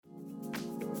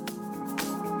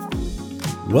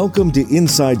Welcome to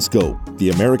Inside Scope,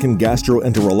 the American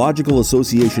Gastroenterological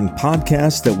Association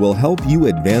podcast that will help you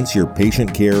advance your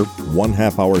patient care one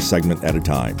half-hour segment at a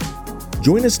time.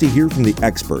 Join us to hear from the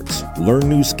experts, learn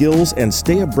new skills, and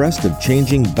stay abreast of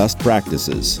changing best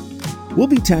practices. We'll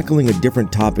be tackling a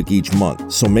different topic each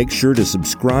month, so make sure to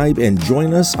subscribe and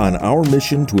join us on our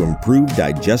mission to improve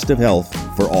digestive health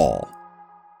for all.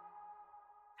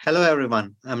 Hello,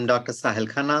 everyone. I'm Dr. Sahil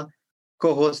Khanna,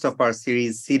 co-host of our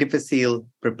series, Difficile,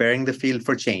 Preparing the Field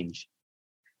for Change.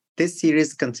 This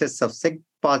series consists of 6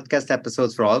 podcast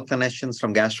episodes for all clinicians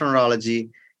from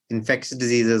gastroenterology, infectious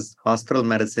diseases, hospital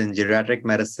medicine, geriatric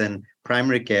medicine,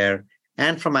 primary care,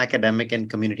 and from academic and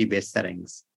community-based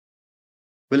settings.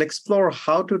 We'll explore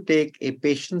how to take a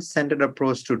patient-centered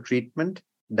approach to treatment,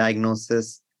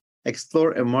 diagnosis,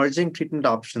 explore emerging treatment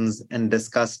options, and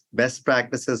discuss best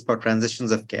practices for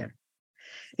transitions of care.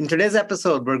 In today's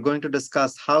episode, we're going to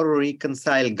discuss how to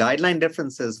reconcile guideline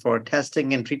differences for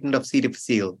testing and treatment of C.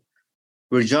 difficile.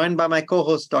 We're joined by my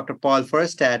co-host, Dr. Paul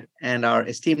Feuerstadt, and our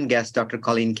esteemed guest, Dr.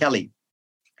 Colleen Kelly.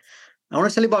 I want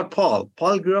to tell you about Paul.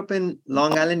 Paul grew up in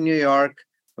Long Island, New York,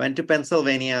 went to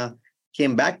Pennsylvania,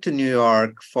 came back to New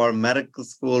York for medical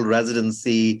school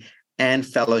residency and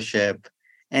fellowship.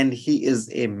 And he is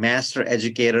a master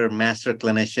educator, master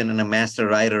clinician, and a master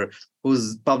writer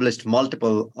who's published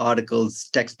multiple articles,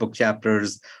 textbook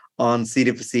chapters on C.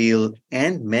 difficile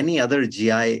and many other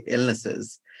GI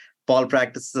illnesses. Paul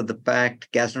practices at the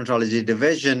PACT Gastroenterology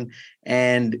Division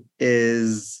and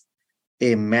is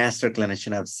a master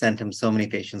clinician. I've sent him so many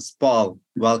patients. Paul,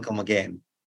 welcome again.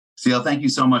 Sahil, thank you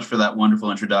so much for that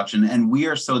wonderful introduction. And we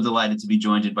are so delighted to be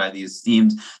joined by the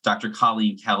esteemed Dr.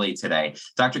 Colleen Kelly today.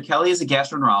 Dr. Kelly is a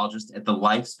gastroenterologist at the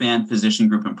Lifespan Physician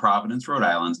Group in Providence, Rhode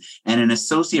Island, and an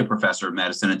associate professor of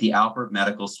medicine at the Alpert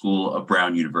Medical School of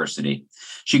Brown University.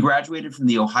 She graduated from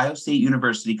the Ohio State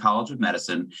University College of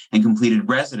Medicine and completed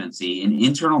residency in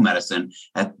internal medicine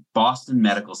at Boston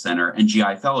Medical Center and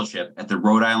GI fellowship at the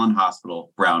Rhode Island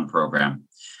Hospital Brown program.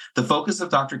 The focus of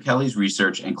Dr. Kelly's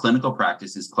research and clinical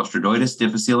practice is Clostridioides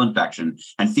difficile infection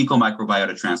and fecal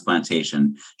microbiota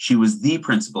transplantation. She was the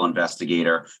principal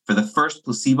investigator for the first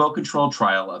placebo-controlled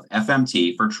trial of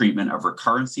FMT for treatment of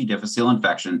recurrent C. difficile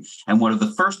infection and one of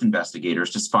the first investigators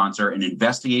to sponsor an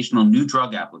investigational new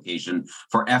drug application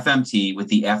for FMT with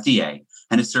the FDA,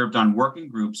 and has served on working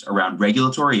groups around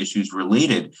regulatory issues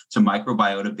related to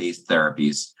microbiota-based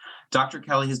therapies. Dr.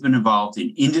 Kelly has been involved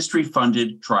in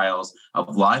industry-funded trials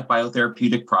of live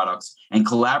biotherapeutic products and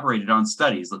collaborated on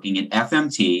studies looking at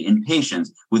FMT in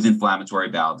patients with inflammatory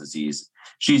bowel disease.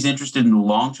 She's interested in the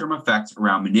long-term effects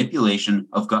around manipulation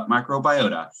of gut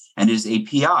microbiota and is a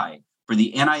PI for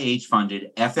the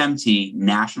NIH-funded FMT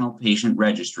National Patient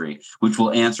Registry, which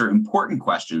will answer important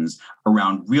questions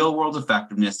around real-world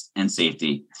effectiveness and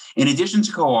safety. In addition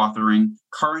to co-authoring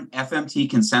current FMT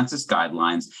consensus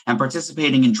guidelines and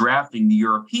participating in drafting the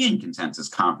European Consensus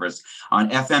Conference on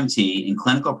FMT in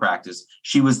clinical practice,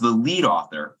 she was the lead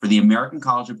author for the American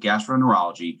College of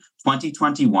Gastroenterology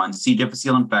 2021 C.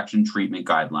 difficile infection treatment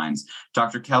guidelines.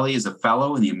 Dr. Kelly is a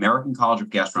fellow in the American College of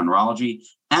Gastroenterology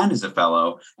and is a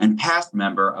fellow and past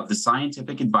member of the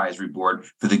Scientific Advisory Board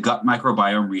for the Gut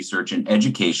Microbiome Research and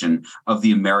Education of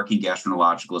the American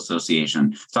Gastroenterological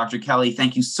Association. Dr. Kelly,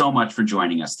 thank you so much for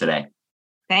joining us today.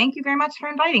 Thank you very much for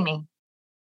inviting me.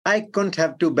 I couldn't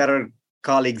have 2 better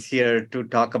colleagues here to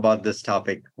talk about this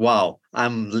topic. Wow,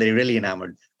 I'm really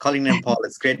enamored. Colleen and Paul,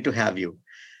 it's great to have you.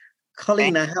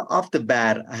 Colleen, off the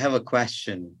bat, I have a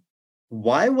question.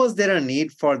 Why was there a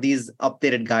need for these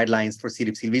updated guidelines for C.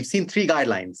 difficile? We've seen 3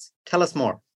 guidelines. Tell us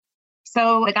more.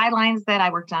 So the guidelines that I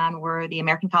worked on were the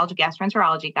American College of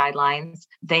Gastroenterology guidelines.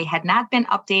 They had not been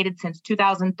updated since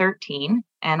 2013,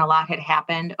 and a lot had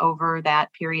happened over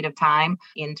that period of time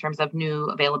in terms of new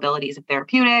availabilities of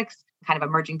therapeutics, kind of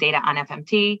emerging data on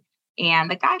FMT.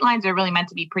 And the guidelines are really meant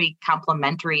to be pretty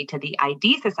complementary to the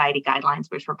ID Society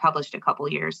guidelines, which were published a couple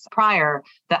years prior.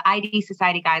 The ID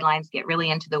Society guidelines get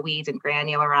really into the weeds and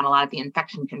granular on a lot of the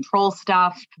infection control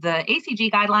stuff. The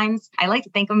ACG guidelines, I like to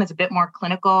think of them as a bit more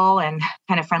clinical and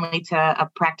kind of friendly to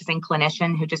a practicing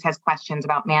clinician who just has questions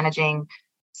about managing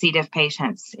C. diff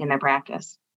patients in their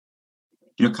practice.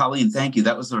 Colleen, thank you.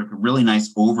 That was a really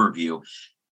nice overview.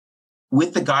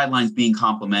 With the guidelines being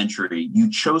complementary, you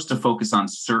chose to focus on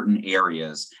certain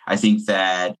areas, I think,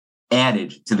 that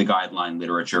added to the guideline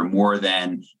literature more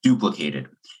than duplicated.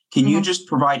 Can you just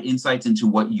provide insights into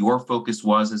what your focus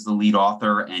was as the lead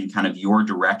author and kind of your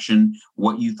direction,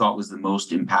 what you thought was the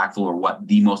most impactful or what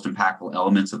the most impactful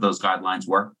elements of those guidelines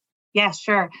were? Yeah,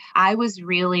 sure. I was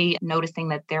really noticing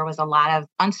that there was a lot of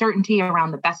uncertainty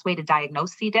around the best way to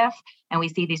diagnose C. diff. And we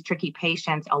see these tricky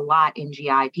patients a lot in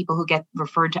GI, people who get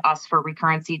referred to us for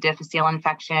recurrent C. difficile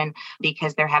infection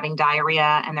because they're having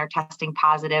diarrhea and they're testing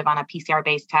positive on a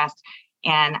PCR-based test.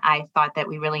 And I thought that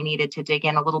we really needed to dig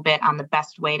in a little bit on the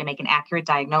best way to make an accurate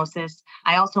diagnosis.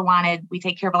 I also we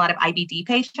take care of a lot of IBD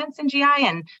patients in GI,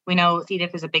 and we know C.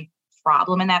 diff is a big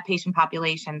problem in that patient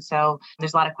population. So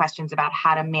there's a lot of questions about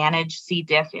how to manage C.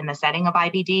 diff in the setting of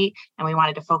IBD, and we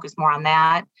wanted to focus more on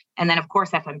that. And then, of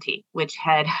course, FMT,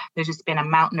 there's just been a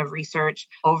mountain of research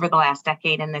over the last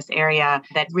decade in this area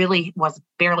that really was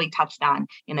barely touched on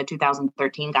in the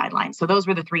 2013 guidelines. So those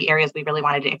were the three areas we really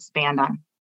wanted to expand on.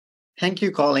 Thank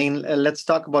you, Colleen. Let's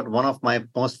talk about one of my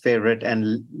most favorite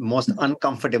and most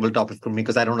uncomfortable topics for me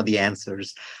because I don't know the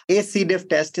answers. A C. diff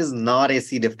test is not a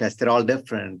C. diff test. They're all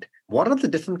different. What are the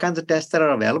different kinds of tests that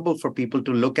are available for people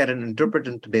to look at and interpret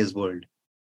in today's world?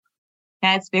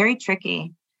 Yeah, it's very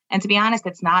tricky. And to be honest,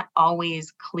 it's not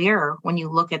always clear when you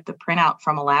look at the printout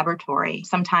from a laboratory.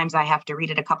 Sometimes I have to read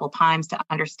it a couple times to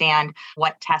understand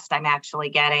what test I'm actually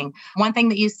getting. One thing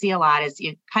that you see a lot is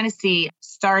you kind of see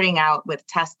starting out with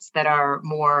tests that are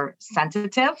more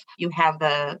sensitive. You have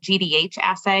the GDH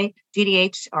assay.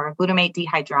 GDH, or glutamate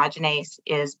dehydrogenase,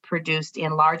 is produced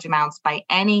in large amounts by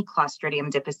any Clostridium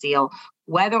difficile,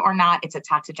 whether or not it's a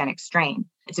toxigenic strain.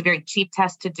 It's a very cheap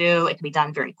test to do. It can be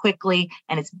done very quickly,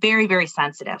 and it's very, very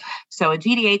sensitive. So a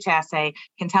GDH assay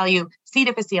can tell you C.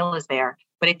 difficile is there,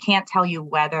 but it can't tell you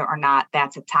whether or not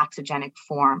that's a toxigenic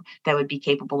form that would be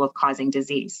capable of causing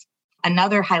disease.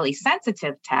 Another highly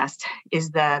sensitive test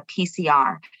is the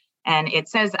PCR. And it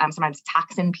says sometimes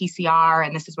toxin PCR,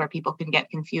 and this is where people can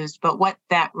get confused. But what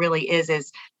that really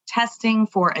is testing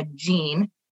for a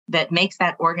gene that makes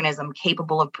that organism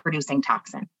capable of producing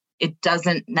toxin. It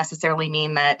doesn't necessarily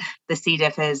mean that the C.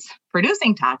 diff is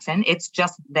producing toxin. It's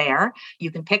just there. You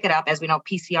can pick it up. As we know,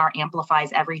 PCR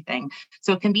amplifies everything.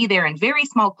 So it can be there in very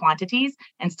small quantities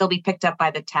and still be picked up by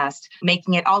the test,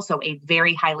 making it also a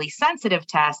very highly sensitive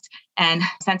test and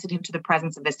sensitive to the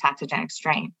presence of this toxigenic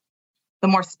strain. The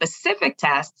more specific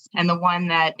tests, and the one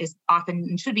that is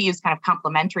often should be used kind of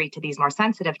complementary to these more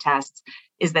sensitive tests,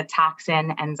 is the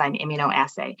toxin enzyme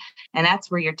immunoassay. And that's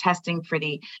where you're testing for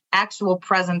the actual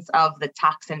presence of the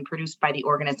toxin produced by the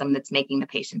organism that's making the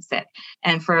patient sick.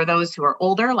 And for those who are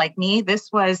older, like me,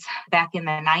 this was back in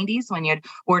the 90s when you'd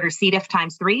order C. diff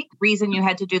times 3. The reason you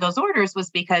had to do those orders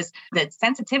was because the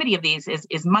sensitivity of these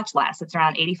is much less. It's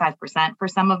around 85% for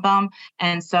some of them.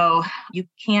 And so you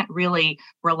can't really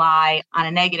rely on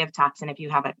a negative toxin if you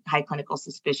have a high clinical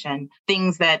suspicion.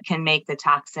 Things that can make the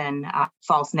toxin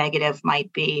false negative might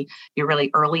be you're really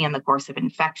early in the course of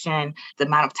infection. The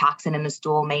amount of toxin in the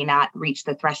stool may not reach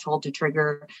the threshold to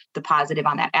trigger the positive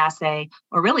on that assay.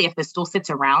 Or really, if the stool sits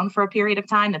around for a period of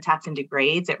time, the toxin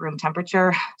degrades at room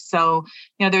temperature. So,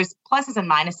 there's pluses and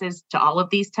minuses to all of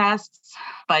these tests,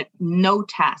 but no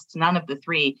test, none of the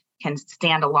three can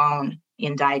stand alone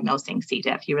in diagnosing C.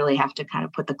 diff. You really have to kind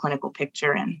of put the clinical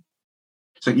picture in.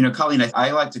 So, Colleen, I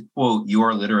like to quote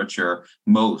your literature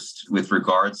most with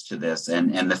regards to this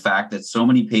and the fact that so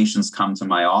many patients come to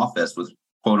my office with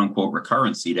quote unquote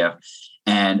recurrent C. diff,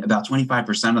 and about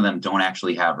 25% of them don't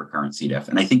actually have recurrent C. diff.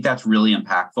 And I think that's really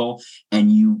impactful.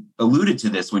 And you alluded to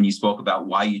this when you spoke about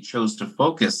why you chose to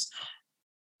focus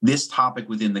this topic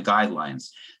within the guidelines.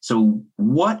 So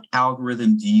what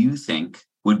algorithm do you think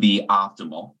would be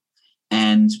optimal?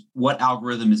 And what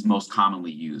algorithm is most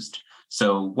commonly used?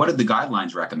 So what did the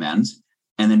guidelines recommend?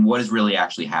 And then what is really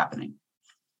actually happening?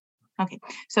 Okay,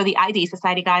 so the ID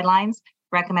Society guidelines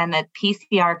recommend that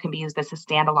PCR can be used as a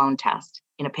standalone test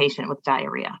in a patient with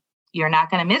diarrhea. You're not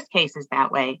going to miss cases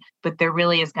that way, but there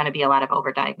really is going to be a lot of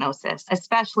overdiagnosis,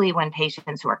 especially when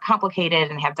patients who are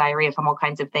complicated and have diarrhea from all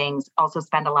kinds of things also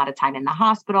spend a lot of time in the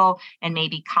hospital and may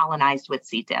be colonized with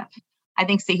C. diff. I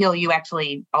think, Sahil, you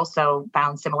actually also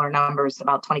found similar numbers.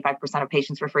 About 25% of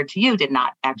patients referred to you did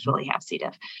not actually have C.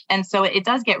 diff. And so it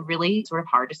does get really sort of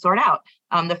hard to sort out.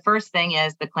 The first thing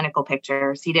is the clinical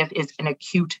picture. C. diff is an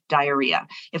acute diarrhea.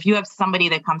 If you have somebody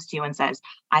that comes to you and says,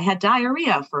 I had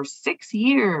diarrhea for 6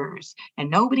 years and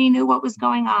nobody knew what was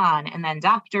going on, and then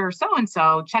Dr.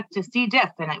 So-and-so checked to C.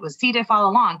 diff and it was C. diff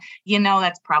all along,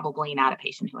 that's probably not a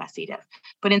patient who has C. diff.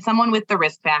 But in someone with the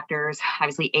risk factors,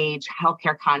 obviously age,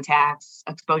 healthcare contacts,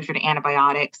 exposure to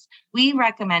antibiotics, we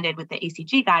recommended with the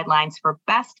ACG guidelines for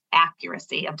best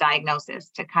accuracy of diagnosis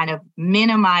to kind of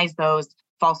minimize those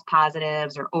false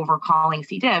positives or overcalling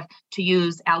C. diff to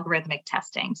use algorithmic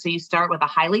testing. So you start with a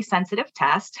highly sensitive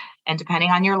test, and depending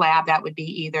on your lab, that would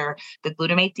be either the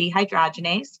glutamate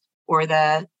dehydrogenase or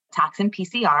the toxin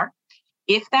PCR.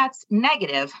 If that's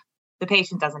negative, the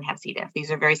patient doesn't have C. diff.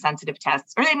 These are very sensitive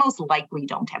tests, or they most likely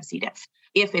don't have C. diff.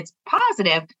 If it's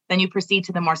positive, then you proceed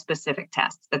to the more specific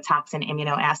tests, the toxin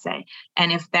immunoassay.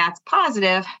 And if that's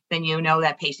positive, then you know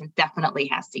that patient definitely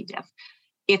has C. diff.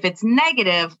 If it's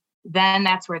negative, then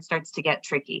that's where it starts to get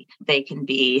tricky. They can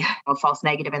be a false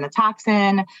negative in the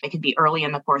toxin. It can be early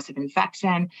in the course of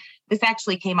infection. This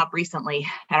actually came up recently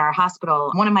at our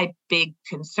hospital. One of my big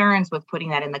concerns with putting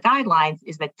that in the guidelines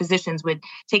is that physicians would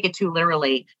take it too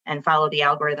literally and follow the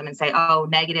algorithm and say, oh,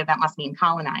 negative, that must mean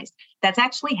colonized. That's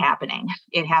actually happening.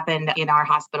 It happened in our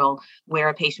hospital where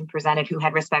a patient presented who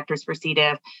had risk factors for C.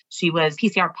 diff. She was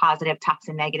PCR positive,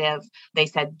 toxin negative. They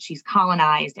said she's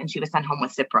colonized and she was sent home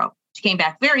with Cipro. She came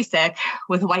back very sick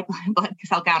with a white blood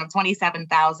cell count of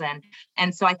 27,000.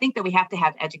 And so I think that we have to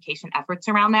have education efforts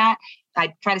around that.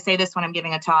 I try to say this when I'm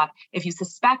giving a talk. If you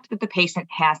suspect that the patient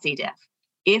has C. diff,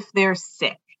 if they're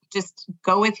sick, just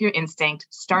go with your instinct,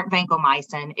 start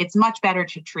vancomycin. It's much better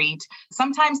to treat.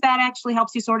 Sometimes that actually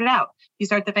helps you sort it out. You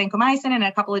start the vancomycin and in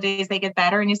a couple of days they get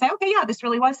better and you say, okay, yeah, this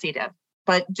really was C. diff.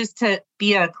 But just to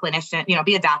be a clinician,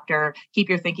 be a doctor, keep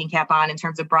your thinking cap on in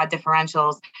terms of broad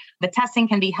differentials. The testing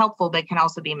can be helpful, but can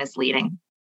also be misleading.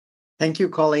 Thank you,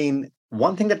 Colleen.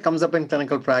 One thing that comes up in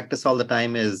clinical practice all the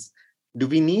time is, do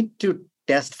we need to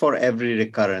test for every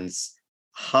recurrence?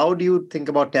 How do you think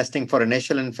about testing for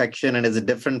initial infection, and is it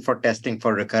different for testing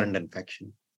for recurrent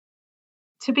infection?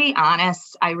 To be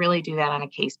honest, I really do that on a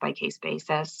case-by-case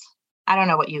basis. I don't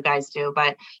know what you guys do,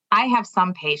 but I have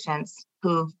some patients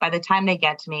who, by the time they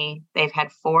get to me, they've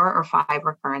had 4 or 5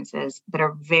 recurrences that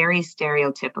are very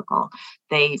stereotypical.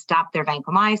 They stop their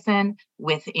vancomycin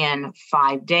within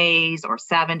 5 days or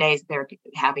 7 days. They're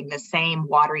having the same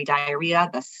watery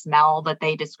diarrhea, the smell that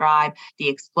they describe, the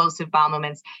explosive bowel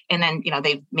movements. And then,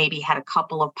 they've maybe had a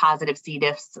couple of positive C.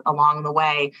 diffs along the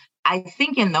way. I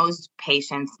think in those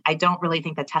patients, I don't really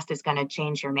think the test is going to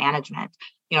change your management.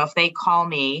 If they call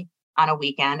me on a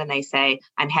weekend and they say,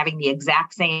 I'm having the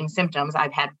exact same symptoms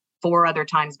I've had 4 other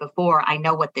times before, I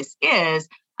know what this is,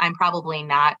 I'm probably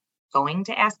not going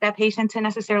to ask that patient to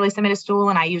necessarily submit a stool.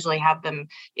 And I usually have them,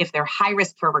 if they're high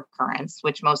risk for recurrence,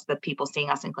 which most of the people seeing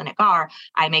us in clinic are,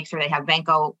 I make sure they have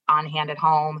Vanco on hand at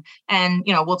home. And,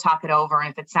 we'll talk it over. And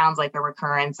if it sounds like a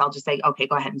recurrence, I'll just say, okay,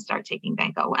 go ahead and start taking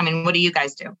Vanco. I mean, what do you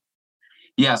guys do?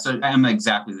 Yeah, so I'm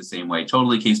exactly the same way,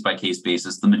 totally case-by-case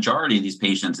basis. The majority of these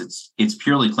patients, it's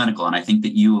purely clinical. And I think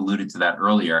that you alluded to that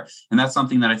earlier. And that's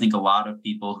something that I think a lot of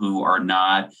people who are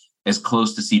not as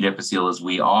close to C. difficile as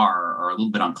we are a little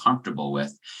bit uncomfortable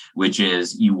with, which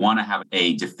is you want to have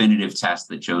a definitive test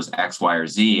that shows X, Y, or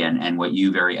Z. And what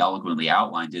you very eloquently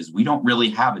outlined is we don't really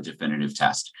have a definitive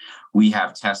test. We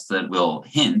have tests that will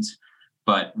hint,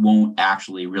 but won't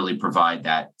actually really provide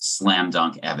that slam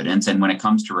dunk evidence. And when it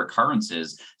comes to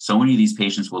recurrences, so many of these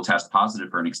patients will test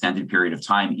positive for an extended period of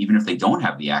time, even if they don't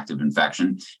have the active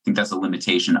infection. I think that's a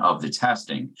limitation of the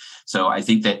testing. So I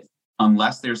think that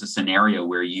unless there's a scenario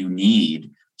where you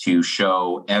need to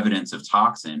show evidence of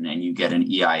toxin and you get an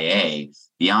EIA,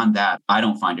 beyond that, I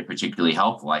don't find it particularly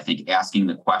helpful. I think asking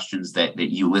the questions that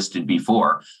you listed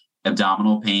before,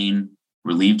 abdominal pain,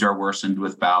 relieved or worsened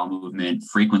with bowel movement,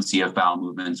 frequency of bowel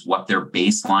movements, what their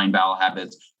baseline bowel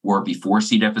habits were before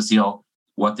C. difficile,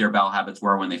 what their bowel habits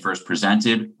were when they first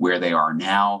presented, where they are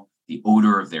now, the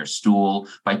odor of their stool.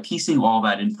 By piecing all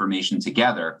that information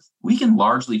together, we can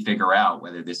largely figure out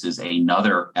whether this is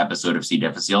another episode of C.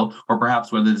 difficile or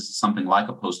perhaps whether this is something like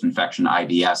a post-infection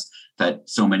IBS that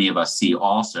so many of us see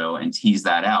also, and tease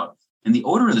that out. And the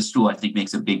odor of the stool, I think,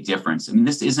 makes a big difference. I mean,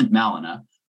 this isn't melena,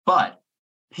 but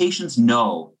patients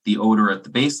know the odor at the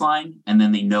baseline, and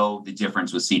then they know the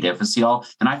difference with C. difficile.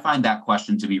 And I find that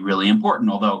question to be really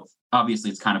important, although obviously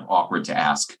it's kind of awkward to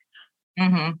ask.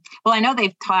 Mm-hmm. Well, I know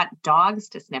they've taught dogs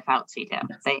to sniff out C. diff.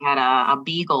 They had a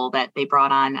beagle that they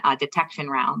brought on detection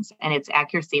rounds, and its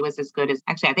accuracy was as good as,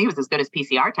 actually, I think it was as good as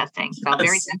PCR testing. So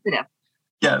very sensitive.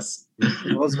 Yes.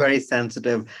 It was very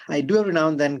sensitive. I do every now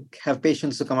and then have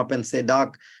patients who come up and say,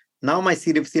 Doc, now my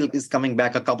C. difficile is coming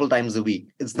back a couple times a week.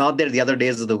 It's not there the other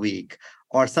days of the week.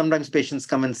 Or sometimes patients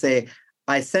come and say,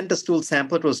 I sent a stool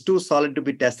sample. It was too solid to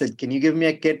be tested. Can you give me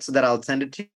a kit so that I'll send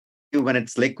it to you when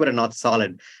it's liquid and not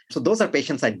solid? So those are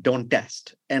patients I don't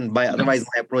test. And otherwise,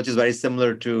 my approach is very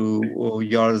similar to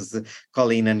yours,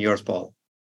 Colleen, and yours, Paul.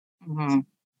 Mm-hmm.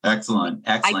 Excellent.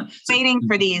 I'm waiting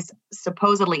for these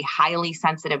supposedly highly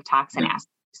sensitive toxin assays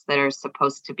that are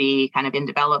supposed to be kind of in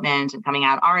development and coming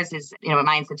out. Ours is, at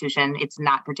my institution, it's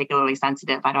not particularly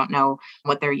sensitive. I don't know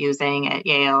what they're using at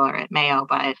Yale or at Mayo,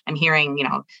 but I'm hearing,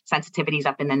 sensitivities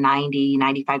up in the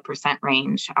 90-95%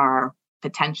 range are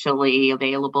potentially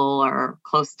available or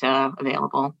close to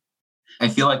available. I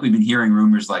feel like we've been hearing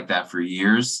rumors like that for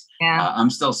years. Yeah. I'm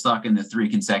still stuck in the 3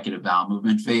 consecutive bowel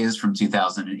movement phase from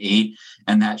 2008.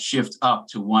 And that shift up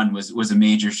to 1 was a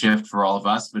major shift for all of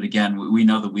us. But again, we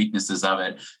know the weaknesses of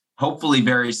it. Hopefully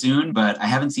very soon, but I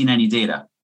haven't seen any data.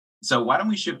 So why don't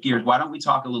we shift gears? Why don't we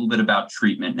talk a little bit about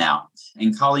treatment now?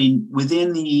 And Colleen,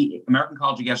 within the American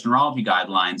College of Gastroenterology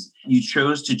guidelines, you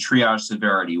chose to triage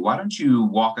severity. Why don't you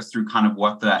walk us through kind of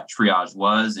what that triage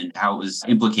was and how it was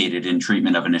implicated in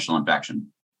treatment of initial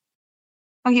infection?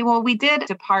 Okay, well, we did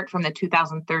depart from the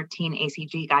 2013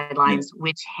 ACG guidelines,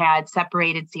 which had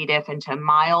separated C. diff into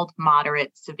mild,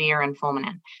 moderate, severe, and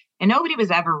fulminant. And nobody was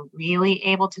ever really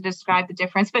able to describe the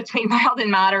difference between mild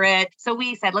and moderate. So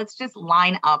we said, let's just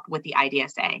line up with the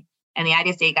IDSA. And the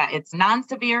IDSA it's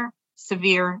non-severe,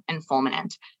 severe, and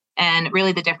fulminant. And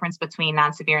really the difference between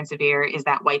non-severe and severe is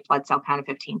that white blood cell count of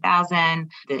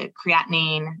 15,000, the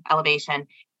creatinine elevation.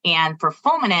 And for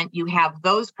fulminant, you have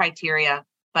those criteria,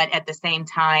 but at the same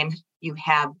time, you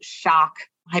have shock,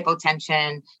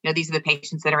 hypotension. These are the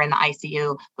patients that are in the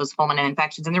ICU, those fulminant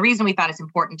infections. And the reason we thought it's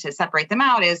important to separate them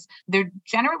out is they're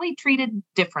generally treated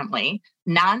differently.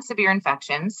 Non-severe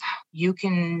infections, you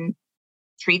can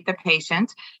treat the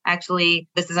patient. Actually,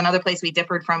 this is another place we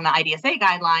differed from the IDSA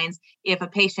guidelines. If a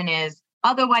patient is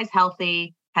otherwise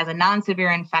healthy, has a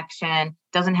non-severe infection,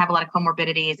 doesn't have a lot of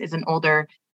comorbidities, isn't older,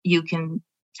 you can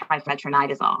try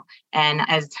metronidazole. And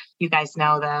as you guys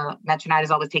know, the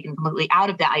metronidazole was taken completely out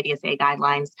of the IDSA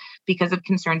guidelines because of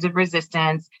concerns of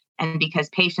resistance and because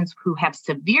patients who have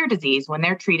severe disease, when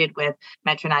they're treated with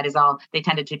metronidazole, they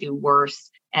tended to do worse.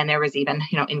 And there was even,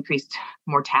 increased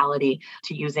mortality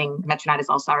to using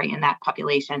metronidazole, in that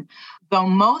population. Though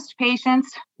most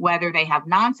patients, whether they have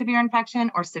non-severe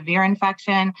infection or severe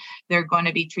infection, they're going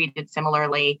to be treated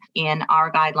similarly. In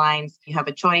our guidelines, you have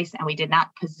a choice, and we did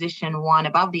not position one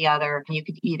above the other. You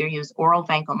could either use oral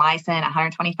vancomycin,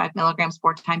 125 milligrams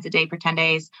 4 times a day for 10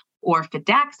 days, or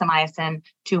fidaxomicin,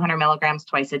 200 milligrams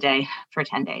twice a day for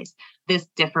 10 days. This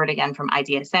differed again from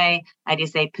IDSA.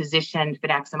 IDSA positioned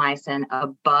fidaxomicin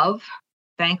above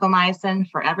vancomycin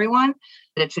for everyone,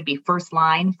 that it should be first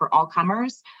line for all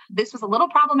comers. This was a little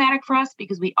problematic for us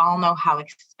because we all know how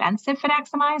expensive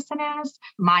fidaxomicin is.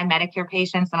 My Medicare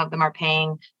patients, some of them are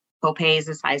paying copays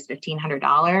as high as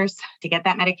 $1,500 to get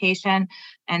that medication.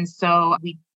 And so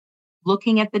we,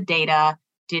 looking at the data,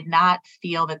 did not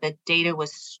feel that the data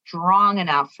was strong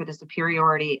enough for the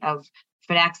superiority of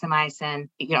fidaxomicin,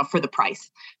 for the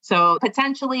price. So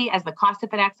potentially, as the cost of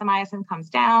fidaxomicin comes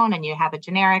down and you have a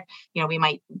generic, we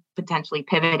might potentially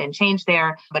pivot and change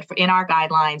there. But in our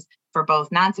guidelines, for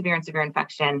both non-severe and severe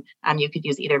infection, you could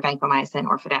use either vancomycin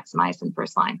or fidaxomicin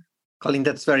first line. Colleen,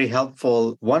 that's very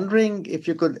helpful. Wondering if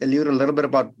you could allude a little bit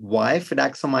about why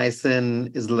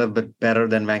fidaxomicin is a little bit better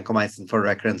than vancomycin for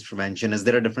recurrence prevention. Is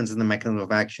there a difference in the mechanism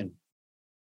of action?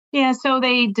 Yeah, so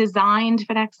they designed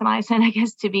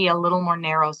fidaxomicin, to be a little more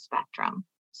narrow spectrum.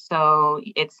 So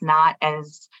it's not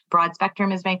as broad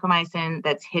spectrum as vancomycin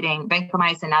that's hitting.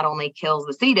 Vancomycin not only kills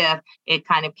the C. diff, it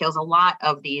kind of kills a lot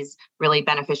of these really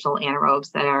beneficial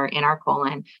anaerobes that are in our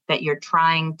colon that you're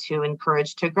trying to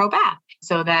encourage to grow back.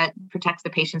 So that protects the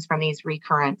patients from these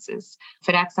recurrences.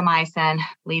 Fidaxomicin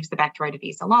leaves the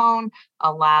bacteroidetes alone,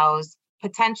 allows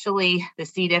potentially the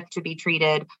C. diff to be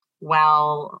treated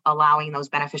while allowing those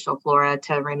beneficial flora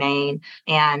to remain.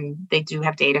 And they do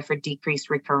have data for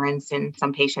decreased recurrence in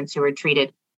some patients who are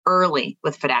treated early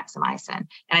with fidaxomicin. And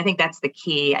I think that's the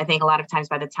key. I think a lot of times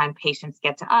by the time patients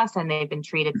get to us and they've been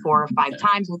treated 4 or 5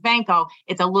 times with vanco,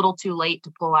 it's a little too late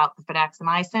to pull out the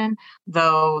fidaxomicin.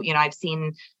 Though, I've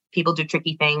seen people do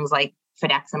tricky things like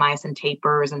fidaxomicin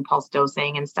tapers and pulse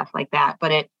dosing and stuff like that.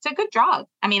 But it's a good drug.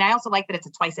 I also like that it's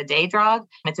a twice a day drug.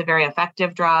 It's a very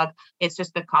effective drug. It's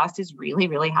just the cost is really,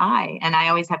 really high. And I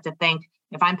always have to think,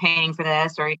 if I'm paying for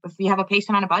this, or if you have a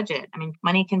patient on a budget,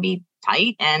 money can be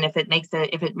tight. And if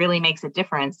it really makes a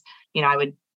difference, I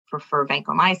would prefer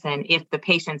vancomycin. If the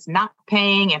patient's not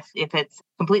paying, if it's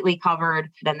completely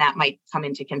covered, then that might come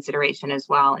into consideration as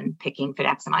well in picking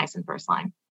fidaxomicin first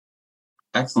line.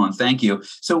 Excellent. Thank you.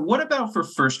 So what about for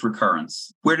first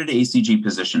recurrence? Where did ACG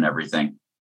position everything?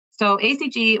 So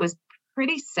ACG was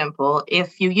pretty simple.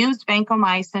 If you used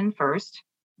vancomycin first,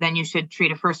 then you should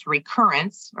treat a first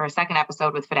recurrence or a second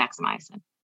episode with fidaxomicin.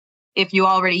 If you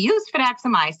already used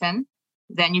fidaxomicin,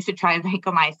 then you should try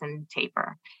vancomycin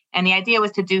taper. And the idea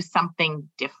was to do something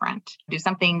different, do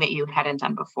something that you hadn't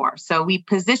done before. So we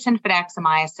positioned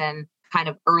fidaxomicin kind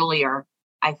of earlier,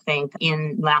 I think,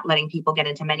 in not letting people get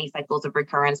into many cycles of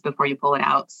recurrence before you pull it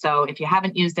out. So if you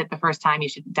haven't used it the first time, you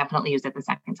should definitely use it the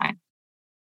second time.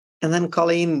 And then,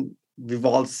 Colleen, we've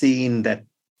all seen that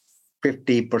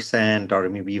 50% or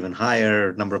maybe even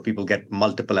higher number of people get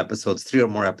multiple episodes, 3 or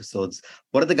more episodes.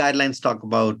 What do the guidelines talk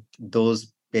about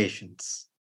those patients?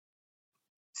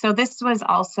 So this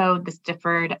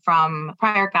differed from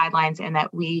prior guidelines in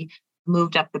that we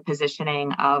moved up the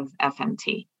positioning of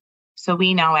FMT. So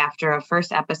we know after a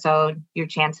first episode, your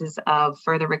chances of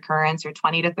further recurrence are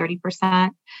 20 to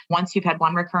 30%. Once you've had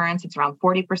one recurrence, it's around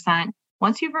 40%.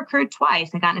 Once you've recurred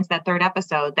twice and gotten into that third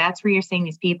episode, that's where you're seeing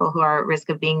these people who are at risk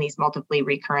of being these multiply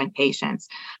recurrent patients,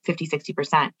 50,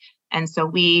 60%. And so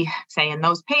we say in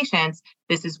those patients,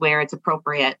 this is where it's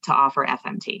appropriate to offer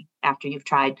FMT after you've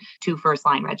tried 2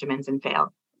 first-line regimens and failed.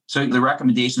 So the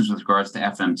recommendations with regards to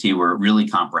FMT were really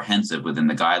comprehensive within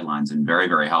the guidelines and very,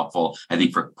 very helpful, I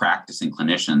think, for practicing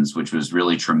clinicians, which was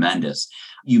really tremendous.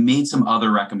 You made some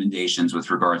other recommendations with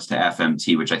regards to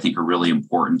FMT, which I think are really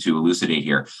important to elucidate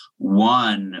here.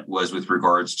 One was with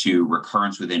regards to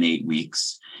recurrence within 8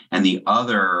 weeks, and the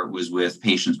other was with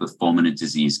patients with fulminant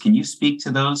disease. Can you speak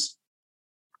to those?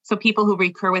 So people who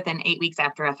recur within 8 weeks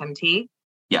after FMT?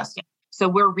 Yes. Yeah. So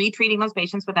we're retreating those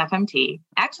patients with FMT.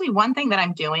 Actually, one thing that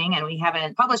I'm doing, and we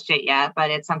haven't published it yet,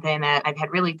 but it's something that I've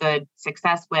had really good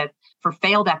success with for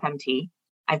failed FMT.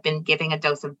 I've been giving a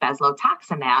dose of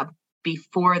bezlotoxumab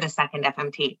before the second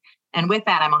FMT. And with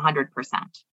that, I'm 100%.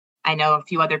 I know a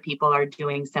few other people are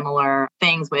doing similar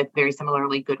things with very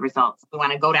similarly good results. We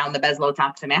want to go down the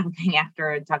bezlotoxumab thing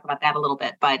after and talk about that a little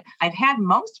bit. But I've had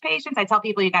most patients, I tell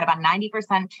people you got about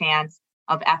 90% chance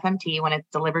of FMT when it's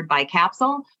delivered by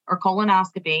capsule or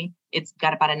colonoscopy. It's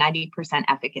got about a 90%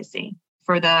 efficacy.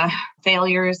 For the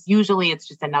failures, usually it's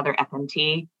just another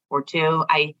FMT or 2.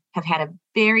 I have had a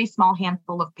very small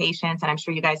handful of patients, and I'm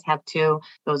sure you guys have too,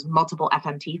 those multiple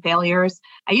FMT failures.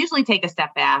 I usually take a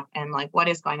step back and what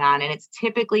is going on? And it's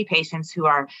typically patients who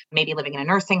are maybe living in a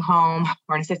nursing home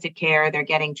or in assisted care. They're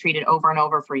getting treated over and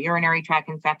over for urinary tract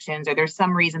infections, or there's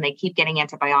some reason they keep getting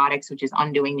antibiotics, which is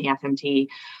undoing the FMT.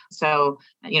 So,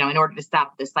 in order to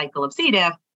stop the cycle of C.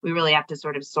 diff, we really have to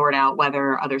sort of sort out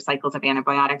whether other cycles of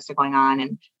antibiotics are going on.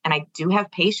 And I do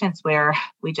have patients where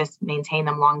we just maintain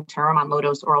them long-term on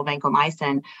low-dose oral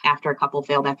vancomycin after a couple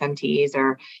failed FMTs,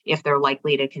 or if they're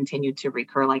likely to continue to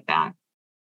recur like that.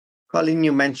 Colleen,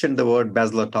 you mentioned the word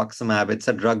bezlotoxumab. It's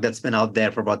a drug that's been out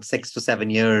there for about 6 to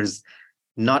 7 years,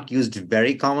 not used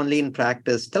very commonly in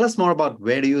practice. Tell us more about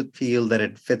where do you feel that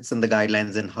it fits in the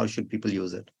guidelines and how should people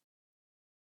use it?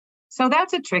 So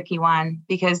that's a tricky one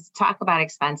because talk about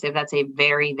expensive. That's a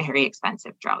very, very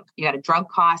expensive drug. You got a drug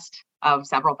cost of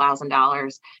several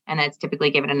 $1,000s, and it's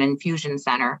typically given in an infusion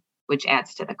center, which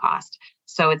adds to the cost.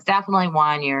 So it's definitely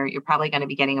one you're probably going to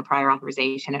be getting a prior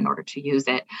authorization in order to use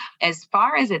it. As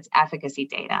far as its efficacy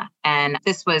data, and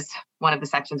this was one of the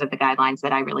sections of the guidelines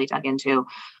that I really dug into,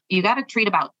 you got to treat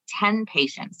about 10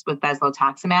 patients with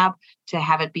bezlotoxumab to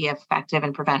have it be effective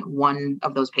and prevent one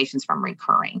of those patients from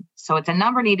recurring. So it's a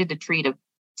number needed to treat of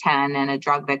 10 and a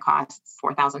drug that costs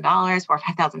 $4,000, $4,000 or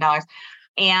 $5,000.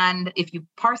 And if you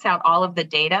parse out all of the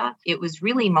data, it was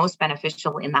really most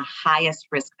beneficial in the highest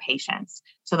risk patients.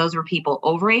 So those were people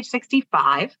over age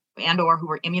 65 and or who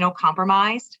were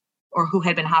immunocompromised or who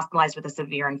had been hospitalized with a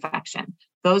severe infection.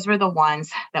 Those were the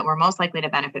ones that were most likely to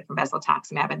benefit from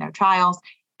bezlotoxumab in their trials.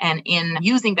 And in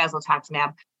using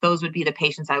bezlotoxumab, those would be the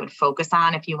patients I would focus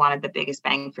on if you wanted the biggest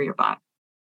bang for your buck.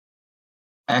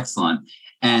 Excellent.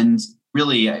 And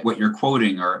really, what you're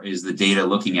quoting is the data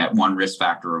looking at one risk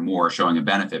factor or more showing a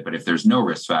benefit. But if there's no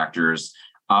risk factors,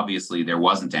 obviously there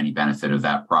wasn't any benefit of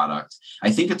that product.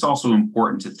 I think it's also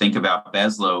important to think about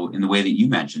Bezlo in the way that you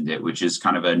mentioned it, which is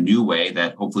kind of a new way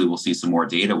that hopefully we'll see some more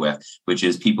data with, which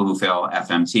is people who fail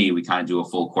FMT, we kind of do a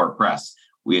full court press.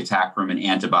 We attack from an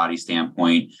antibody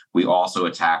standpoint. We also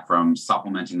attack from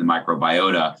supplementing the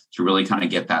microbiota to really kind of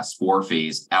get that spore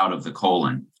phase out of the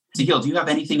colon. Sahil, do you have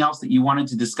anything else that you wanted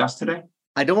to discuss today?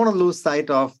 I don't want to lose sight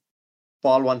of,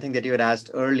 Paul, one thing that you had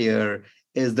asked earlier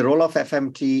is the role of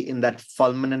FMT in that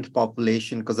fulminant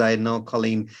population, because I know,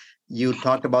 Colleen, you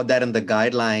talked about that in the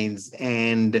guidelines,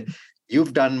 and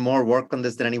you've done more work on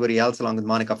this than anybody else along with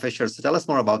Monica Fisher. So tell us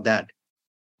more about that.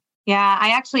 Yeah, I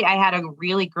had a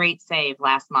really great save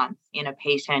last month in a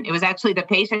patient. It was actually the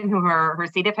patient who her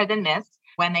C. diff had been missed.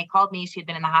 When they called me, she'd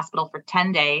been in the hospital for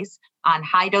 10 days on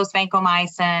high-dose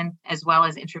vancomycin as well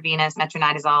as intravenous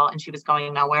metronidazole, and she was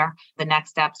going nowhere. The next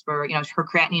steps were, her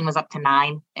creatinine was up to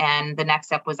 9, and the next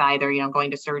step was either,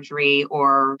 going to surgery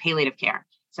or palliative care.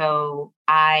 So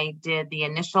I did the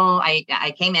initial,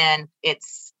 I came in,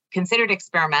 it's considered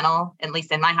experimental, at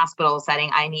least in my hospital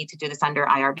setting. I need to do this under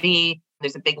IRB.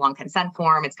 There's a big long consent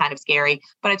form. It's kind of scary.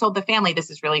 But I told the family this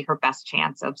is really her best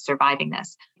chance of surviving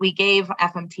this. We gave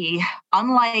FMT,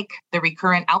 unlike the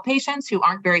recurrent outpatients who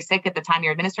aren't very sick at the time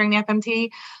you're administering the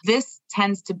FMT, this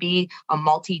tends to be a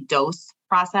multi-dose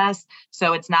process.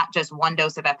 So it's not just one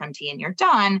dose of FMT and you're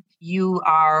done. You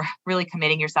are really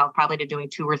committing yourself probably to doing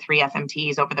 2 or 3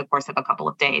 FMTs over the course of a couple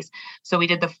of days. So we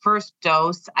did the first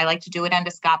dose. I like to do it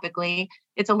endoscopically.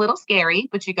 It's a little scary,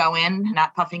 but you go in,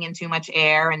 not puffing in too much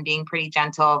air and being pretty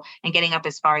gentle and getting up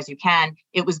as far as you can.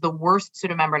 It was the worst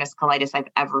pseudomembranous colitis I've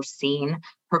ever seen.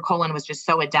 Her colon was just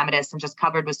so edematous and just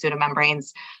covered with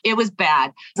pseudomembranes. It was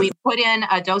bad. We put in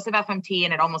a dose of FMT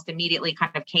and it almost immediately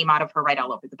kind of came out of her right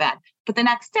all over the bed. But the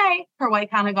next day, her white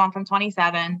count had gone from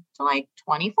 27 to like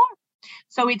 24.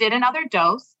 So we did another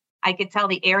dose. I could tell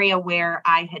the area where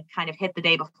I had kind of hit the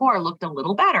day before looked a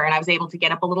little better. And I was able to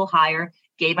get up a little higher,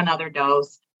 gave another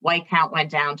dose. White count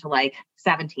went down to like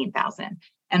 17,000.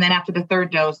 And then after the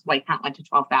third dose, white count went to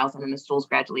 12,000 and the stools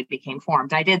gradually became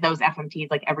formed. I did those FMTs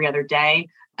like every other day.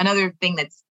 Another thing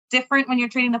that's different when you're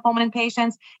treating the fulminant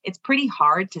patients, it's pretty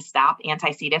hard to stop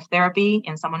anti-C. diff therapy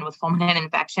in someone with fulminant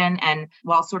infection. And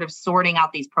while sort of sorting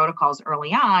out these protocols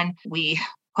early on, we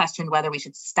questioned whether we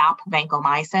should stop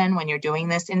vancomycin when you're doing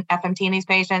this in FMT in these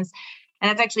patients. And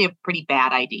that's actually a pretty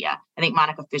bad idea. I think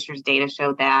Monica Fisher's data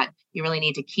showed that you really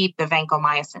need to keep the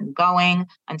vancomycin going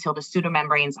until the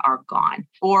pseudomembranes are gone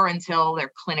or until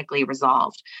they're clinically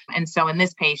resolved. And so in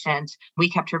this patient, we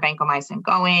kept her vancomycin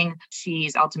going.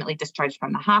 She's ultimately discharged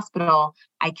from the hospital.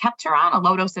 I kept her on a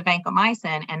low dose of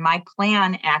vancomycin. And my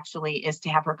plan actually is to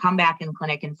have her come back in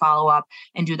clinic and follow up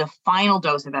and do the final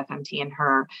dose of FMT in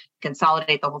her,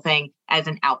 consolidate the whole thing as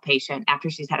an outpatient after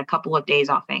she's had a couple of days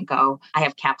off vanco. I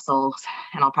have capsules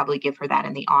and I'll probably give her that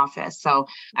in the office. So,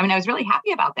 I mean, I was really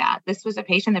happy about that. This was a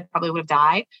patient that probably would have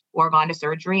died or gone to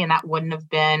surgery, and that wouldn't have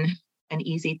been an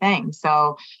easy thing.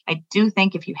 So I do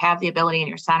think if you have the ability in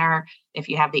your center, if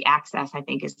you have the access, I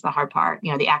think is the hard part,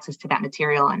 the access to that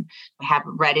material and have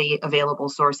ready available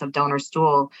source of donor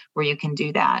stool where you can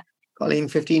do that. Colleen,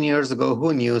 15 years ago,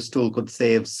 who knew stool could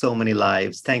save so many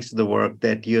lives? Thanks to the work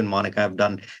that you and Monica have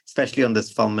done, especially on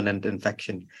this fulminant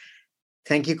infection.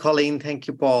 Thank you, Colleen. Thank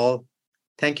you, Paul.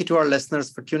 Thank you to our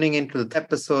listeners for tuning into the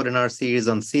episode in our series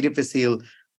on C. difficile,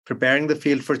 Preparing the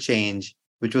Field for Change,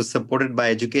 which was supported by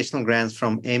educational grants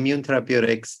from Aimmune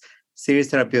Therapeutics,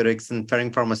 Seres Therapeutics, and Ferring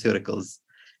Pharmaceuticals.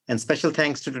 And special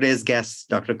thanks to today's guests,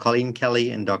 Dr. Colleen Kelly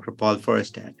and Dr. Paul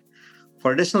Feuerstadt.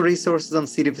 For additional resources on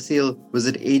C. difficile,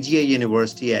 visit AGA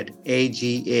University at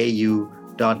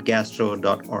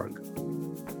agau.gastro.org.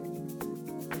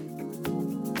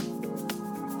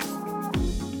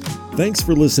 Thanks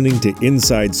for listening to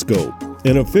Inside Scope,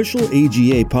 an official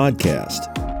AGA podcast.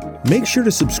 Make sure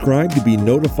to subscribe to be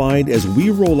notified as we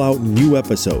roll out new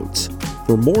episodes.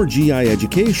 For more GI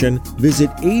education, visit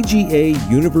AGA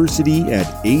University at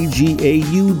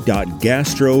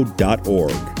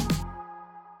agau.gastro.org.